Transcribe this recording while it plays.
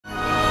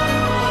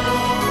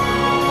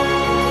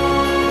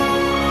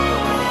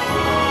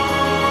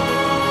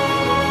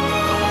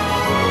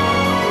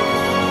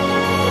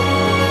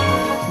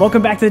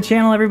Welcome back to the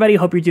channel, everybody.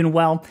 Hope you're doing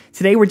well.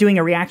 Today we're doing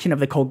a reaction of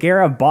the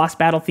Colgera boss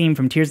battle theme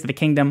from Tears of the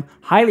Kingdom.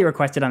 Highly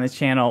requested on this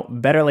channel,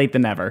 better late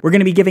than never. We're going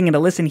to be giving it a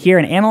listen here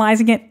and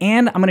analyzing it,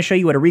 and I'm going to show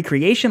you what a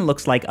recreation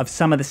looks like of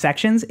some of the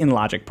sections in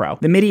Logic Pro.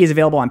 The MIDI is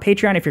available on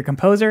Patreon if you're a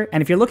composer,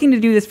 and if you're looking to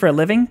do this for a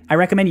living, I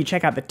recommend you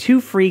check out the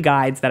 2 free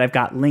guides that I've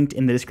got linked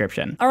in the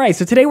description. All right,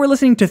 so today we're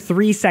listening to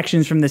 3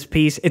 sections from this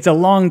piece. It's a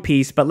long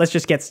piece, but let's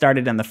just get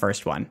started on the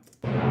first one.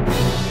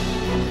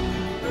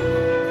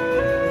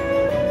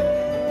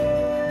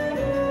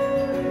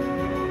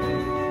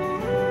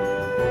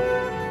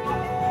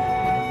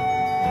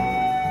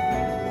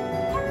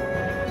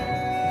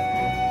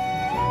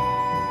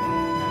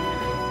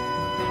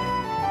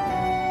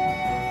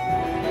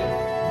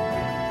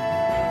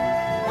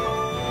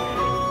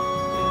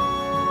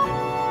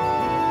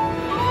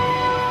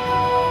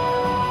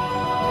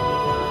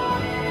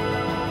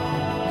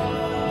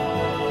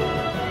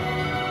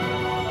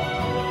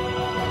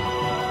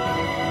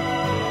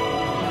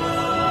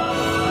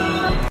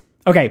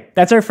 Okay,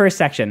 that's our first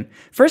section.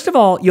 First of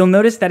all, you'll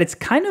notice that it's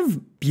kind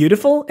of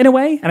beautiful in a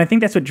way, and I think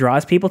that's what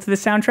draws people to the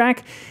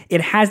soundtrack.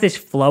 It has this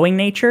flowing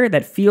nature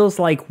that feels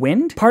like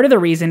wind. Part of the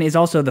reason is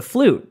also the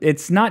flute.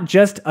 It's not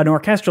just an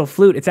orchestral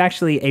flute, it's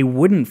actually a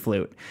wooden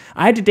flute.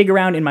 I had to dig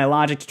around in my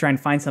Logic to try and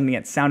find something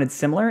that sounded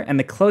similar, and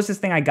the closest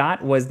thing I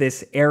got was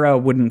this era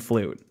wooden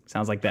flute.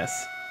 Sounds like this.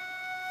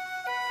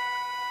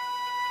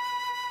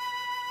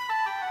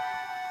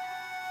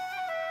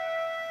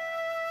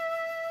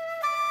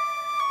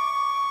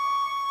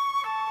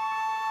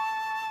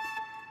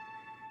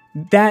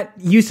 That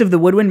use of the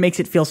woodwind makes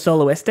it feel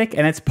soloistic,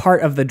 and it's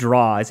part of the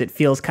draw, as it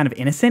feels kind of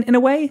innocent in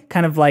a way,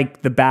 kind of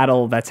like the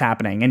battle that's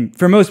happening. And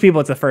for most people,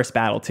 it's the first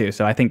battle too,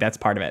 so I think that's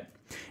part of it.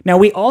 Now,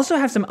 we also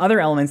have some other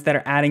elements that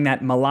are adding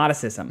that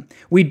melodicism.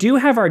 We do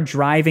have our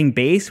driving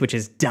bass, which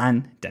is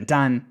dun, dun,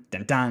 dun,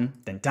 dun, dun,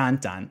 dun, dun,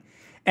 dun.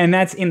 And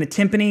that's in the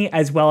timpani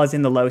as well as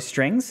in the low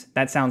strings.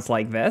 That sounds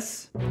like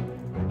this.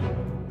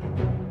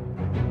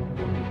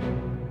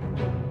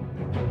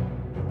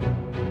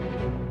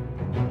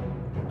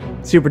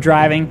 Super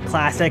driving,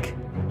 classic.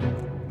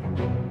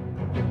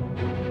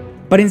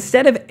 But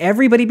instead of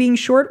everybody being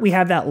short, we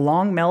have that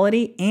long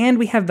melody, and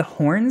we have the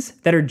horns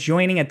that are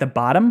joining at the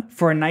bottom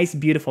for a nice,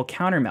 beautiful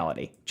counter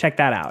melody. Check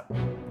that out.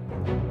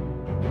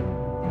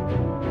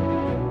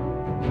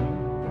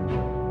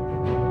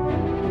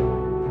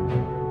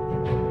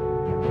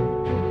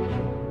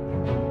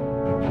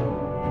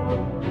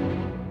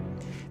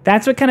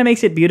 That's what kind of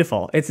makes it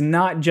beautiful. It's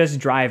not just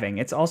driving.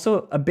 It's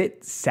also a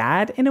bit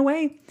sad in a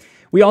way.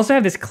 We also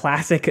have this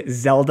classic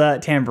Zelda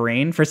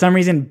tambourine. For some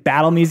reason,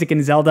 battle music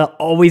in Zelda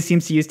always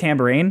seems to use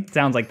tambourine. It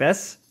sounds like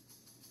this.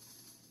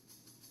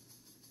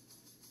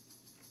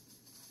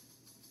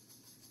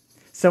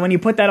 So when you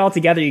put that all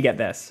together, you get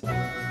this.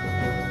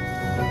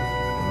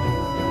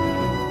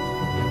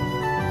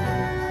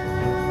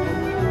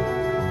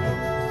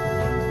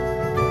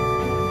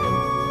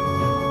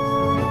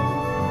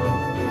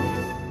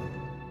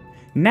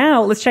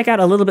 Now, let's check out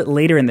a little bit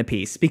later in the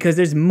piece, because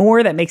there's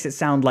more that makes it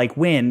sound like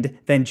wind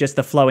than just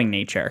the flowing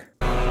nature.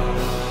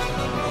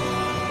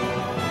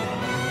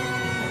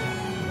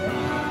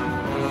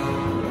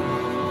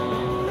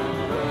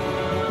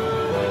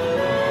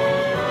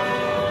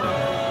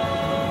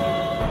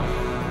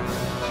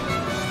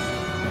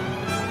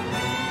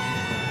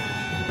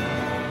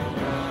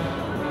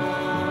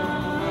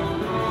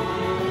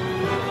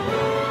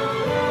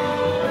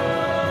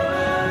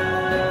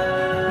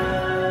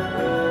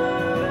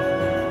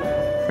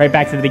 Right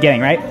back to the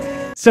beginning, right?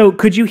 So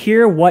could you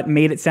hear what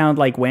made it sound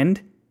like wind?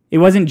 It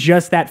wasn't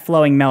just that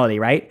flowing melody,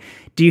 right?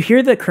 Do you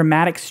hear the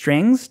chromatic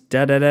strings?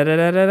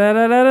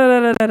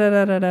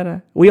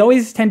 We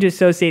always tend to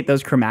associate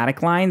those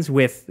chromatic lines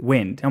with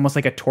wind, almost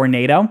like a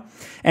tornado.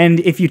 And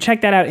if you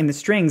check that out in the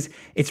strings,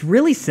 it's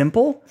really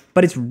simple,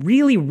 but it's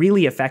really,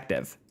 really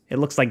effective. It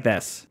looks like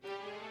this.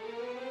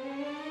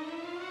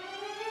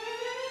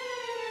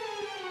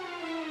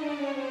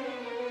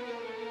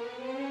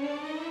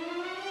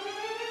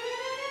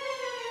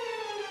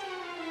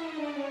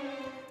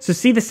 So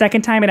see, the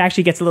second time it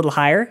actually gets a little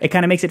higher. It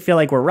kind of makes it feel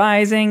like we're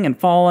rising and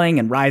falling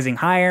and rising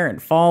higher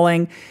and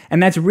falling.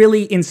 And that's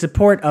really in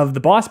support of the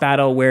boss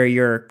battle where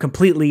you're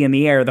completely in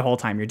the air the whole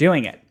time you're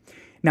doing it.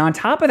 Now, on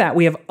top of that,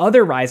 we have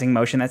other rising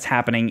motion that's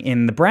happening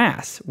in the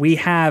brass. We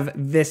have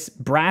this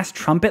brass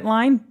trumpet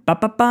line,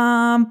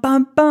 ba-ba-bum,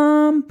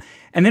 bum-bum.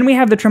 And then we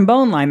have the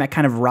trombone line that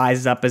kind of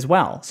rises up as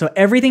well. So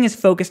everything is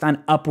focused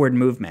on upward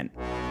movement.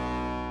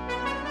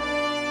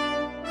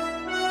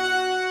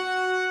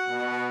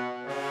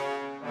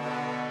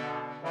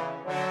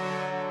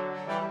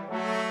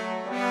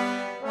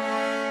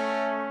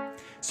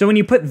 So when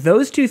you put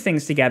those two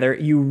things together,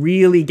 you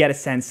really get a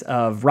sense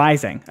of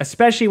rising,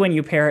 especially when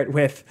you pair it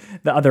with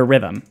the other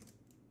rhythm.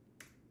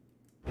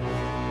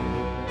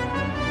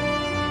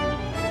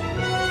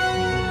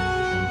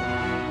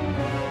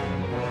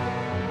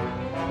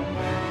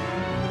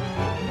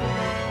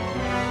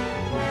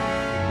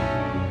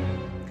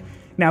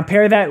 Now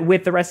pair that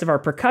with the rest of our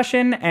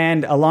percussion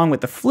and along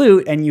with the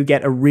flute, and you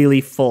get a really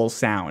full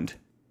sound.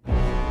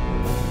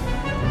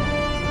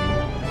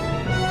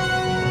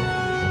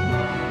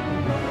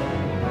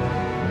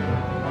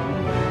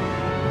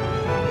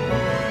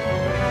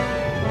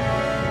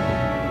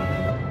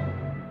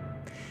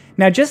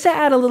 Now, just to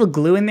add a little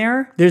glue in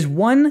there, there's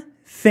one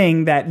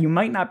thing that you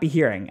might not be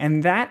hearing,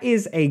 and that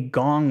is a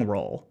gong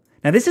roll.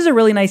 Now, this is a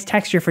really nice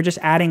texture for just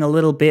adding a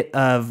little bit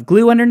of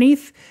glue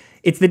underneath.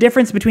 It's the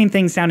difference between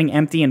things sounding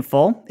empty and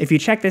full. If you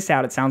check this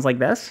out, it sounds like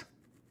this.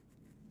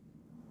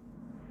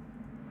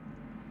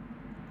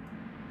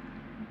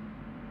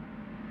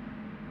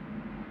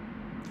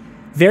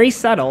 Very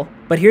subtle,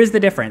 but here's the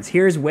difference.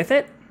 Here's with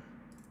it.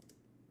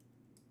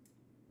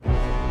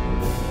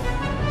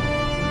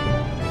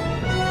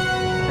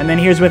 And then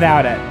here's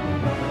without it.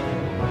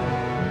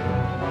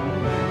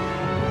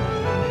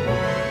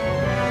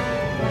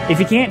 If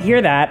you can't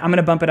hear that, I'm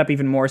gonna bump it up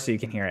even more so you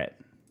can hear it.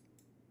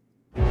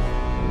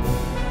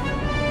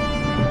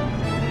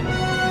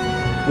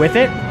 With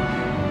it,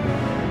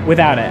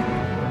 without it.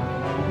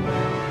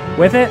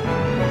 With it,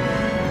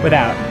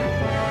 without.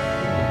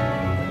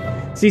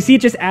 So you see,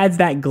 it just adds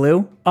that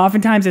glue.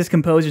 Oftentimes as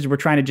composers, we're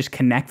trying to just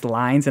connect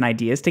lines and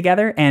ideas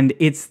together, and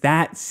it's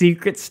that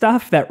secret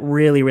stuff that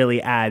really, really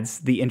adds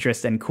the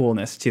interest and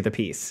coolness to the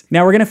piece.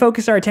 Now we're gonna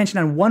focus our attention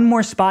on one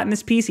more spot in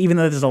this piece. Even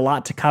though there's a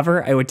lot to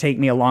cover, it would take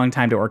me a long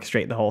time to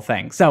orchestrate the whole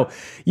thing. So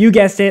you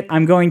guessed it,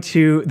 I'm going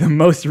to the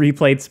most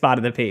replayed spot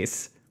of the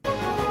piece.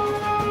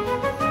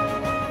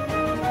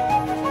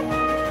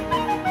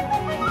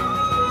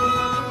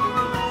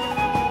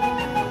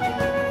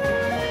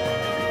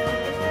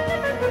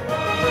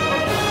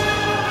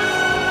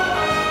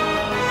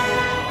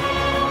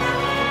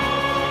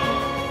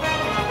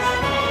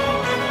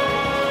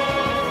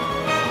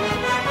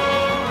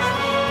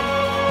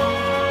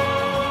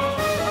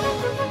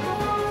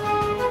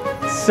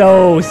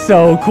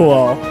 So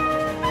cool.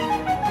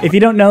 If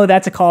you don't know,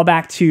 that's a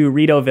callback to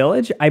Rito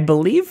Village, I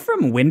believe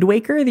from Wind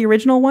Waker, the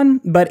original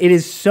one, but it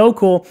is so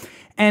cool.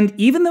 And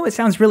even though it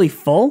sounds really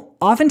full,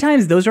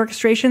 oftentimes those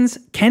orchestrations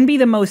can be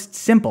the most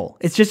simple.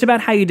 It's just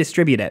about how you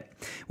distribute it.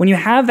 When you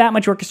have that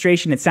much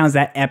orchestration, it sounds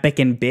that epic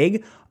and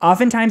big.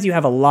 Oftentimes you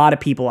have a lot of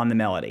people on the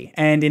melody.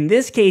 And in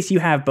this case, you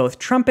have both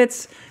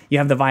trumpets, you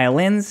have the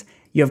violins,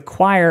 you have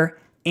choir,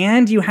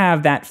 and you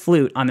have that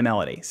flute on the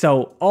melody.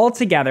 So all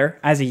together,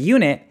 as a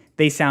unit,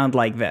 they sound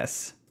like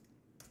this.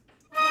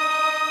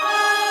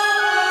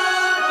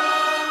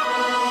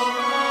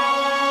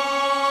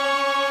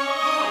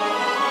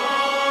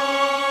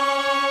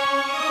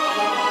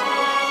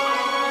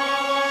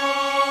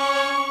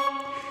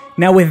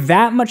 Now with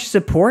that much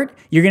support,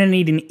 you're gonna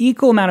need an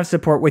equal amount of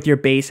support with your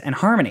bass and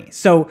harmony.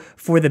 So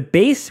for the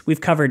bass,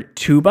 we've covered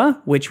tuba,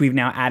 which we've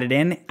now added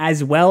in,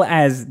 as well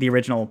as the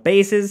original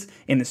basses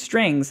in the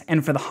strings.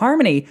 And for the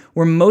harmony,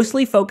 we're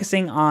mostly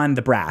focusing on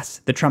the brass,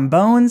 the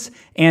trombones,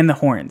 and the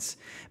horns.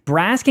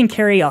 Brass can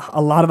carry a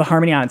lot of the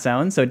harmony on its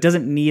own, so it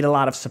doesn't need a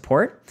lot of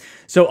support.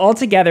 So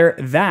altogether,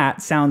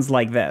 that sounds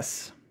like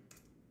this.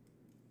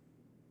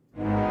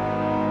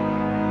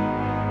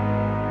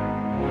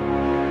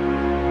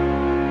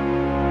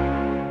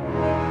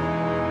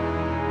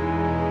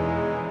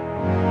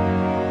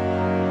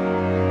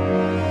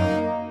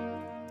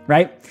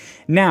 Right?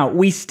 Now,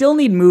 we still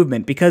need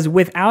movement because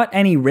without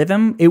any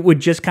rhythm, it would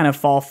just kind of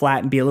fall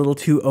flat and be a little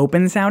too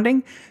open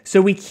sounding.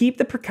 So we keep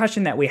the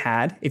percussion that we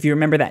had. If you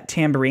remember that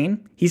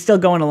tambourine, he's still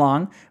going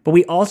along, but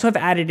we also have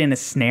added in a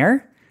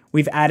snare.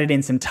 We've added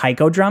in some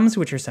taiko drums,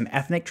 which are some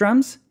ethnic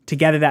drums.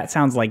 Together, that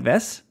sounds like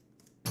this.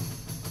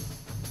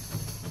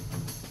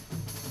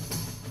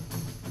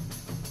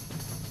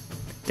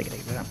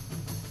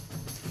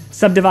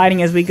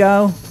 Subdividing as we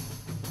go.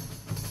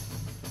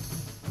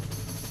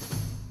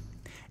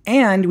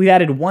 And we've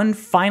added one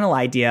final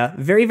idea,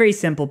 very, very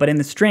simple, but in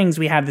the strings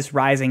we have this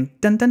rising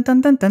dun dun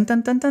dun dun dun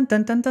dun dun dun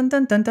dun dun dun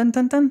dun dun dun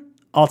dun dun.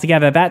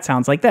 Altogether, that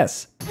sounds like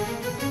this.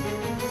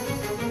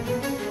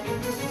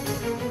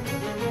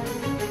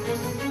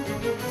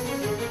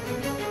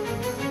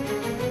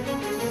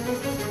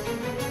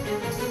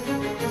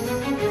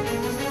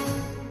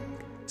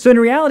 So in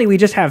reality, we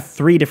just have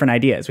three different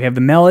ideas. We have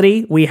the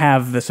melody, we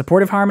have the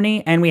supportive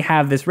harmony, and we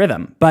have this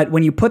rhythm. But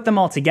when you put them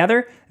all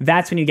together,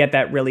 that's when you get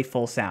that really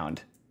full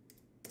sound.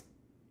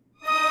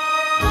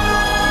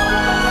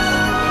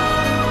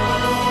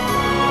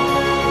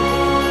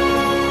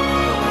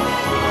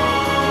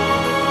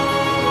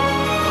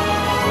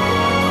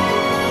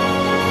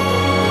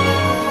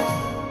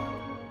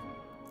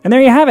 And there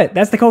you have it.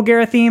 That's the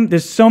Colgera theme.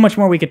 There's so much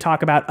more we could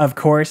talk about, of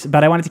course,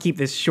 but I wanted to keep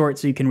this short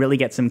so you can really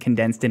get some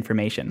condensed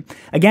information.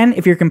 Again,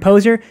 if you're a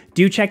composer,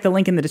 do check the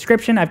link in the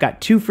description. I've got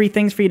 2 free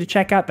things for you to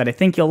check out that I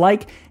think you'll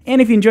like. And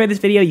if you enjoyed this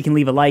video, you can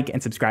leave a like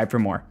and subscribe for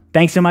more.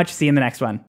 Thanks so much. See you in the next one.